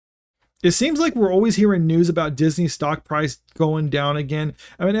It seems like we're always hearing news about Disney's stock price going down again.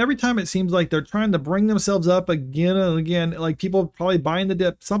 I mean, every time it seems like they're trying to bring themselves up again and again, like people probably buying the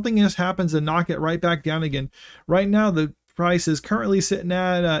dip, something else happens and knock it right back down again. Right now, the price is currently sitting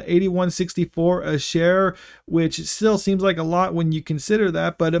at 81.64 a share, which still seems like a lot when you consider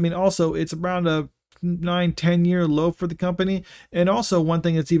that. But I mean, also it's around a 9-10 year low for the company. And also one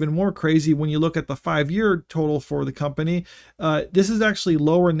thing that's even more crazy when you look at the 5-year total for the company, this is actually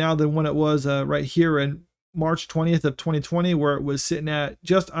lower now than when it was right here in March 20th of 2020, where it was sitting at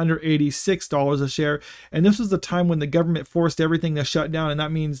just under $86 a share. And this was the time when the government forced everything to shut down. And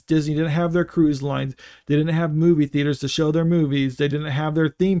that means Disney didn't have their cruise lines. They didn't have movie theaters to show their movies. They didn't have their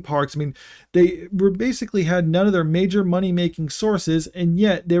theme parks. I mean, they were basically had none of their major money-making sources, and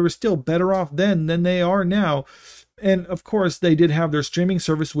yet they were still better off then than they are now. And of course, they did have their streaming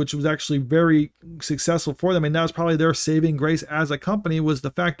service, which was actually very successful for them. And that was probably their saving grace as a company, was the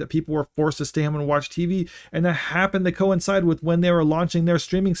fact that people were forced to stay home and watch TV. And that happened to coincide with when they were launching their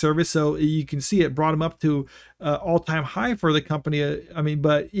streaming service. So you can see it brought them up to all-time high for the company. I mean,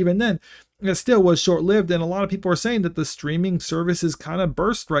 but even then, it still was short-lived, and a lot of people are saying that the streaming service is kind of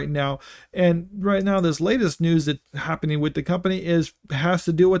burst right now. And right now, this latest news that's happening with the company has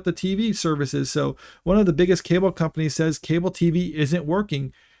to do with the TV services. So one of the biggest cable companies says cable TV isn't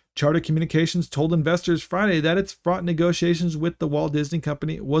working. Charter Communications told investors Friday that its fraught negotiations with the Walt Disney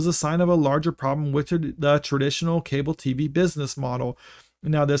Company was a sign of a larger problem with the traditional cable TV business model.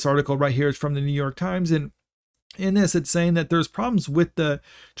 Now, this article right here is from the New York Times, and in this, it's saying that there's problems with the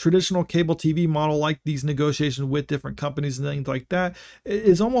traditional cable TV model, like these negotiations with different companies and things like that. It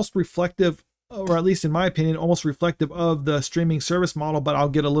is almost reflective, or at least in my opinion, almost reflective of the streaming service model, but I'll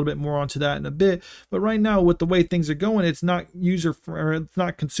get a little bit more onto that in a bit. But right now, with the way things are going, it's not it's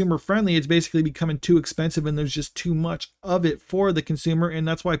not consumer friendly. It's basically becoming too expensive, and there's just too much of it for the consumer, and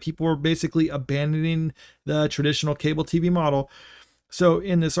that's why people are basically abandoning the traditional cable TV model. So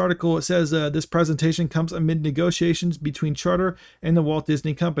in this article, it says this presentation comes amid negotiations between Charter and the Walt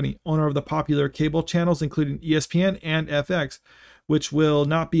Disney Company, owner of the popular cable channels, including ESPN and FX, which will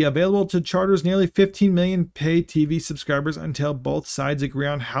not be available to Charter's nearly 15 million pay TV subscribers until both sides agree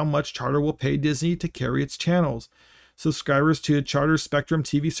on how much Charter will pay Disney to carry its channels. Subscribers to Charter's Spectrum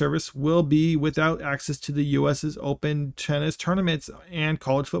TV service will be without access to the U.S.'s open tennis tournaments and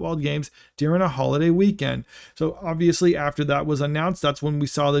college football games during a holiday weekend. So obviously, after that was announced, that's when we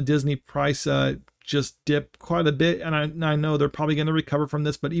saw the Disney price just dip quite a bit. And I know they're probably going to recover from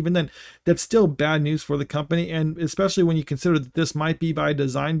this, but even then, that's still bad news for the company. And especially when you consider that this might be by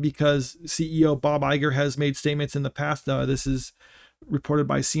design, because CEO Bob Iger has made statements in the past. This is reported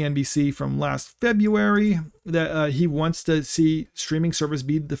by CNBC from last February, that he wants to see streaming service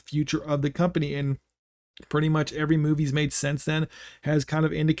be the future of the company. And pretty much every move he's made since then has kind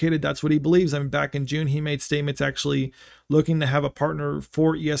of indicated that's what he believes. I mean, back in June, he made statements actually looking to have a partner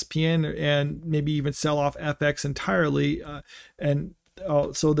for ESPN and maybe even sell off FX entirely.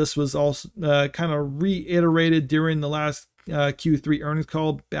 So this was also kind of reiterated during the last Q3 earnings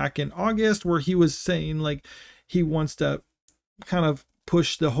call back in August, where he was saying like he wants to kind of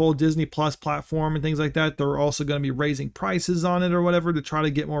push the whole Disney Plus platform and things like that. They're also going to be raising prices on it or whatever to try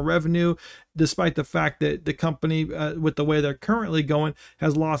to get more revenue, despite the fact that the company, with the way they're currently going,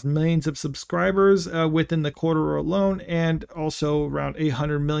 has lost millions of subscribers within the quarter alone, and also around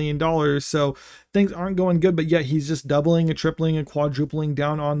 $800 million. So things aren't going good, but yet he's just doubling and tripling and quadrupling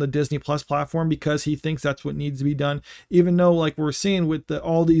down on the Disney Plus platform because he thinks that's what needs to be done. Even though, like we're seeing with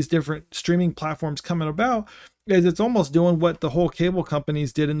all these different streaming platforms coming about, is it's almost doing what the whole cable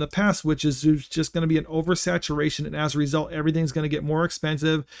companies did in the past, which is there's just going to be an oversaturation, and as a result, everything's going to get more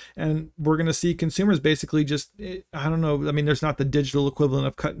expensive, and we're going to see consumers basically just, I don't know, I mean, there's not the digital equivalent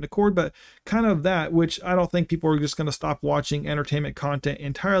of cutting the cord, but kind of that, which I don't think people are just going to stop watching entertainment content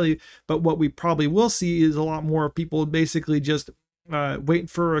entirely. But what we probably will see is a lot more people basically just waiting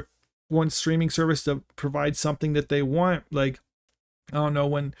for one streaming service to provide something that they want. Like, I don't know,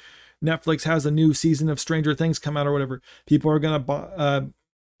 when Netflix has a new season of Stranger Things come out or whatever, people are going to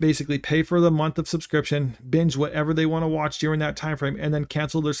basically pay for the month of subscription, binge whatever they want to watch during that time frame, and then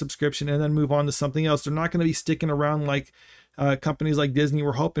cancel their subscription and then move on to something else. They're not going to be sticking around like companies like Disney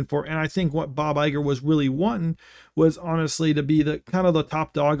were hoping for. And I think what Bob Iger was really wanting was honestly to be the kind of the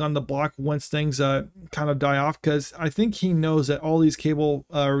top dog on the block once things kind of die off, because I think he knows that all these cable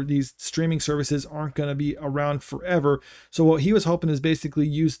or these streaming services aren't going to be around forever. So what he was hoping is basically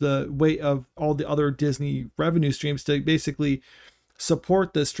use the weight of all the other Disney revenue streams to basically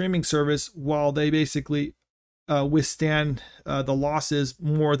support the streaming service while they basically withstand the losses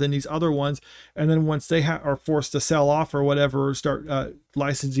more than these other ones. And then once they are forced to sell off or whatever, or start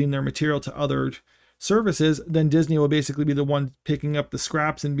licensing their material to other services, then Disney will basically be the one picking up the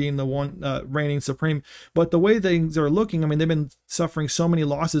scraps and being the one reigning supreme. But the way things are looking, I mean, they've been suffering so many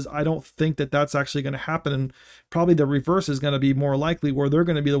losses. I don't think that that's actually going to happen. And probably the reverse is going to be more likely, where they're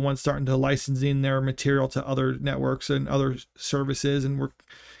going to be the ones starting to licensing their material to other networks and other services. And we're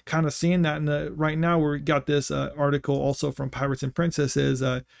kind of seeing that right now. We got this article also from Pirates and Princesses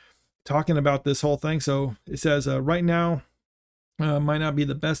talking about this whole thing. So it says right now, might not be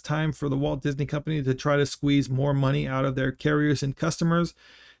the best time for the Walt Disney Company to try to squeeze more money out of their carriers and customers.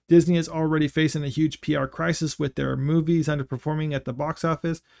 Disney is already facing a huge PR crisis with their movies underperforming at the box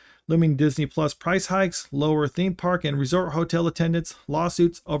office, looming Disney Plus price hikes, lower theme park and resort hotel attendance,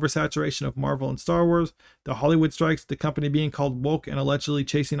 lawsuits, oversaturation of Marvel and Star Wars, the Hollywood strikes, the company being called woke and allegedly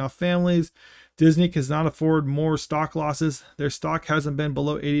chasing off families. Disney cannot afford more stock losses. Their stock hasn't been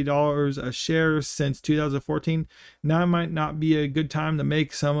below $80 a share since 2014. Now might not be a good time to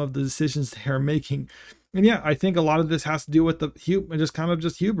make some of the decisions they are making. And yeah, I think a lot of this has to do with the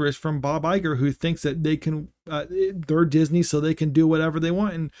just hubris from Bob Iger, who thinks that they can, they're Disney, so they can do whatever they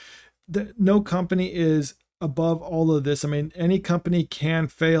want. And no company is above all of this. I mean, any company can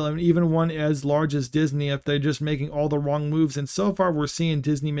fail, and even one as large as Disney, if they're just making all the wrong moves. And so far, we're seeing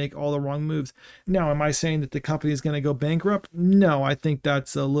Disney make all the wrong moves. Now, am I saying that the company is going to go bankrupt? No, I think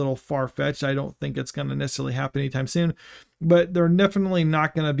that's a little far-fetched. I don't think it's going to necessarily happen anytime soon. But they're definitely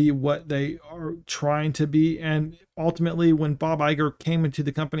not going to be what they are trying to be. And ultimately, when Bob Iger came into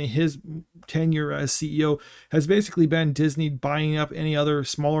the company, his tenure as CEO has basically been Disney buying up any other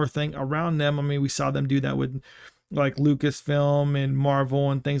smaller thing around them. I mean, we saw them do that with like Lucasfilm and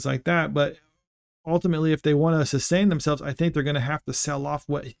Marvel and things like that. But ultimately, if they want to sustain themselves, I think they're going to have to sell off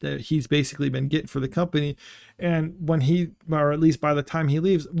what he's basically been getting for the company. And when or at least by the time he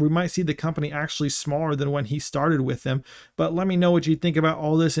leaves, we might see the company actually smaller than when he started with them. But let me know what you think about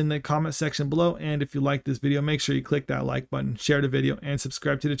all this in the comment section below. And if you like this video, make sure you click that like button, share the video, and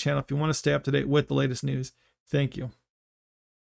subscribe to the channel if you want to stay up to date with the latest news. Thank you.